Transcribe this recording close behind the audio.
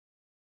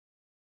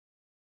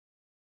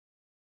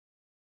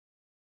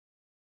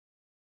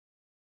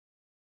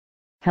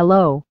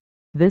Hello,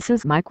 this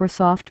is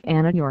Microsoft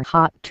Anna, your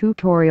Hawt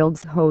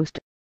Tutorials host.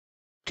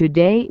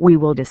 Today we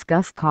will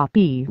discuss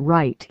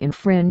copyright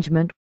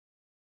infringement.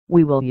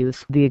 We will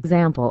use the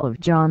example of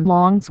Jon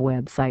Leung's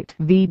website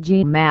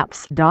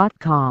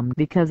VGMaps.com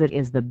because it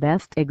is the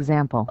best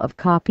example of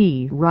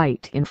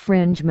copyright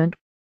infringement.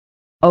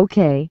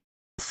 Okay,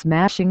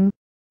 smashing,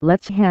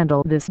 let's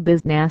handle this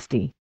biz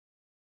nasty.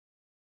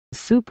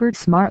 Super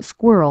Smart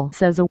Squirrel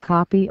says a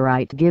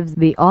copyright gives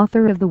the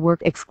author of the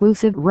work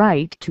exclusive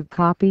right to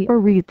copy or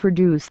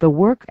reproduce the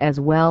work as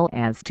well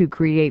as to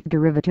create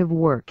derivative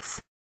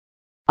works.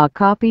 A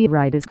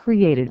copyright is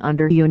created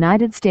under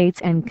United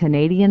States and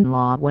Canadian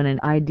law when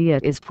an idea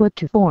is put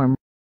to form.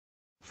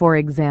 For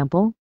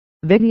example,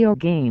 video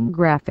game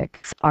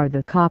graphics are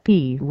the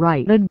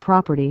copyrighted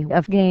property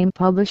of game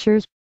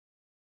publishers.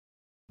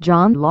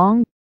 Jon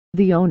Leung,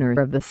 the owner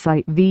of the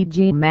site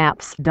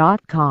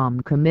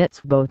VGMaps.com,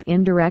 commits both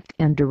indirect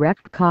and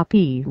direct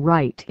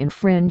copyright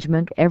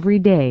infringement every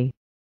day.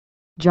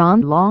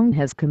 Jon Leung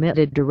has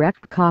committed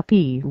direct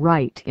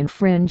copyright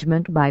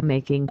infringement by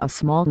making a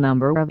small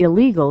number of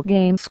illegal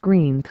game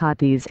screen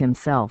copies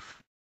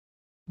himself.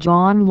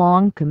 Jon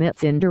Leung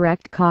commits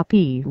indirect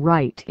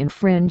copyright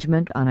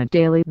infringement on a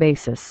daily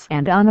basis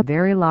and on a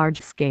very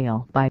large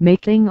scale by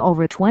making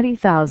over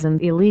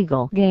 20,000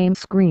 illegal game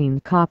screen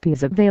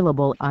copies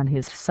available on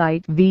his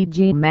site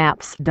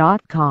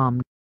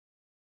VGMaps.com.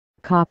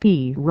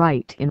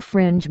 Copyright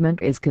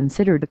infringement is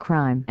considered a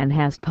crime and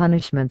has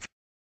punishments.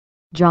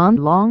 Jon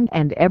Leung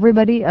and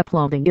everybody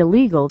uploading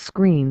illegal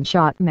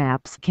screenshot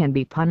maps can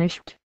be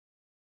punished.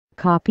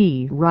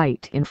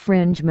 Copyright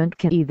infringement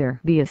can either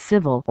be a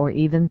civil or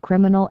even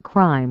criminal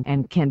crime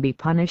and can be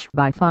punished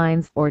by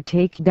fines or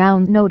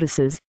takedown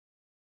notices.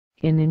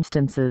 In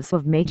instances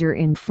of major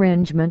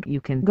infringement,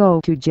 you can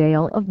go to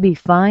jail or be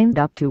fined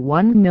up to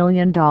 $1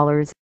 million.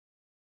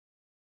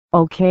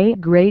 Okay,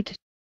 great.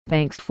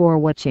 Thanks for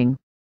watching.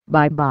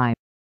 Bye bye.